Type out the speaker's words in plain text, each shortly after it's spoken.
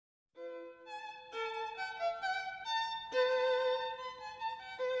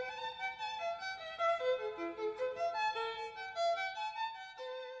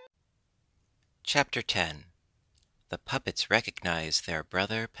Chapter 10. The puppets recognize their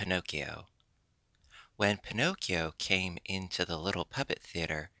brother Pinocchio. When Pinocchio came into the little puppet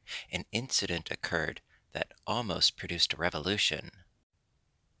theater, an incident occurred that almost produced a revolution.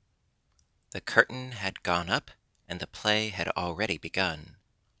 The curtain had gone up, and the play had already begun.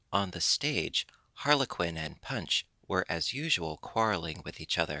 On the stage, Harlequin and Punch were as usual quarreling with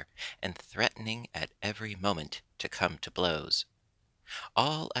each other, and threatening at every moment to come to blows.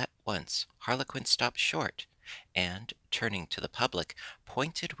 All at once Harlequin stopped short, and, turning to the public,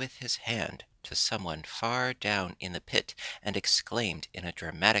 pointed with his hand to someone far down in the pit, and exclaimed in a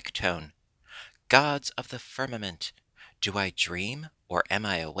dramatic tone, "Gods of the firmament! Do I dream, or am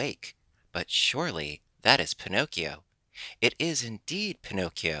I awake? But surely that is Pinocchio!" "It is indeed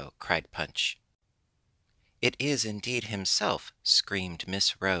Pinocchio!" cried Punch. "It is indeed himself!" screamed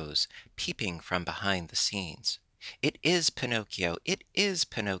Miss Rose, peeping from behind the scenes. "It is Pinocchio! It is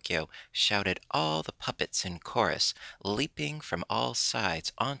Pinocchio!" shouted all the puppets in chorus, leaping from all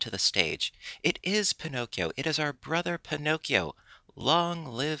sides onto the stage. "It is Pinocchio! It is our brother Pinocchio! Long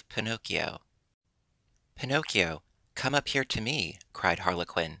live Pinocchio!" "Pinocchio, come up here to me," cried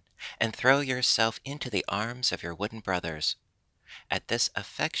Harlequin, "and throw yourself into the arms of your wooden brothers." At this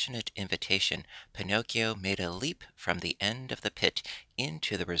affectionate invitation, Pinocchio made a leap from the end of the pit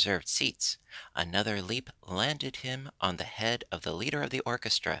into the reserved seats. Another leap landed him on the head of the leader of the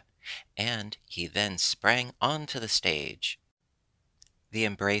orchestra, and he then sprang onto the stage. The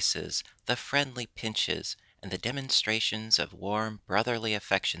embraces, the friendly pinches, and the demonstrations of warm brotherly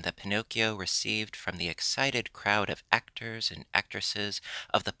affection that Pinocchio received from the excited crowd of actors and actresses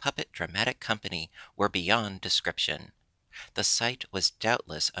of the puppet dramatic company were beyond description. The sight was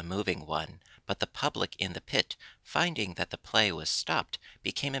doubtless a moving one, but the public in the pit, finding that the play was stopped,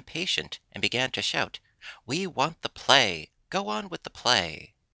 became impatient and began to shout, "We want the play! Go on with the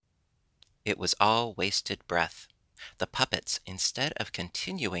play!" It was all wasted breath. The puppets, instead of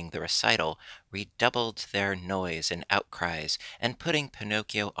continuing the recital, redoubled their noise and outcries, and putting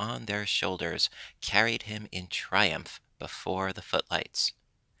Pinocchio on their shoulders, carried him in triumph before the footlights.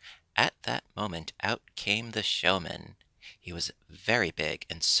 At that moment out came the showman. He was very big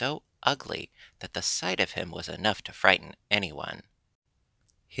and so ugly that the sight of him was enough to frighten anyone.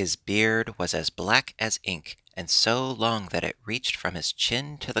 His beard was as black as ink, and so long that it reached from his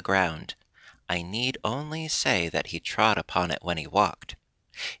chin to the ground. I need only say that he trod upon it when he walked.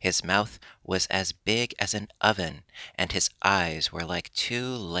 His mouth was as big as an oven, and his eyes were like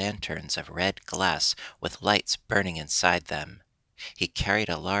two lanterns of red glass with lights burning inside them. He carried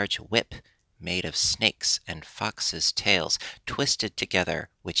a large whip made of snakes and foxes' tails twisted together,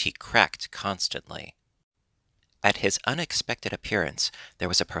 which he cracked constantly. At his unexpected appearance there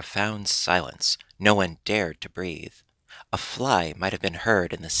was a profound silence. No one dared to breathe. A fly might have been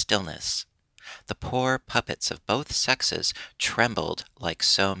heard in the stillness. The poor puppets of both sexes trembled like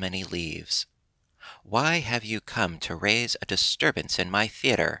so many leaves. "Why have you come to raise a disturbance in my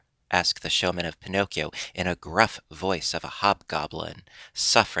theater?" asked the showman of Pinocchio in a gruff voice of a hobgoblin,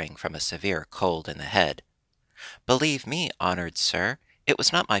 suffering from a severe cold in the head. "Believe me, honored sir, it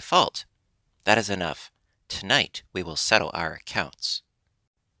was not my fault." "That is enough. Tonight we will settle our accounts."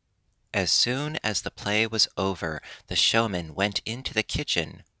 As soon as the play was over, the showman went into the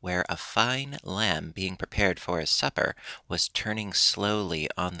kitchen, where a fine lamb being prepared for his supper was turning slowly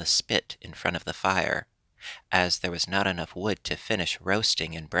on the spit in front of the fire. As there was not enough wood to finish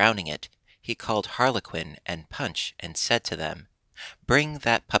roasting and browning it, he called Harlequin and Punch and said to them, "Bring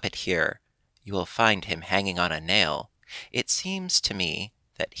that puppet here. You will find him hanging on a nail. It seems to me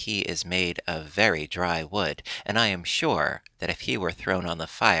that he is made of very dry wood, and I am sure that if he were thrown on the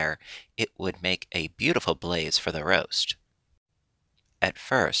fire, it would make a beautiful blaze for the roast." At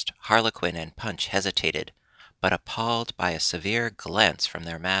first Harlequin and Punch hesitated, but appalled by a severe glance from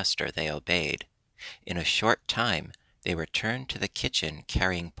their master, they obeyed. In a short time they returned to the kitchen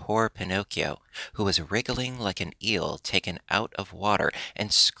carrying poor Pinocchio, who was wriggling like an eel taken out of water,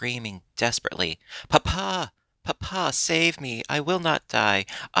 and screaming desperately, "Papa! Papa, save me! I will not die!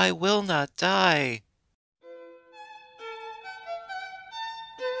 I will not die!"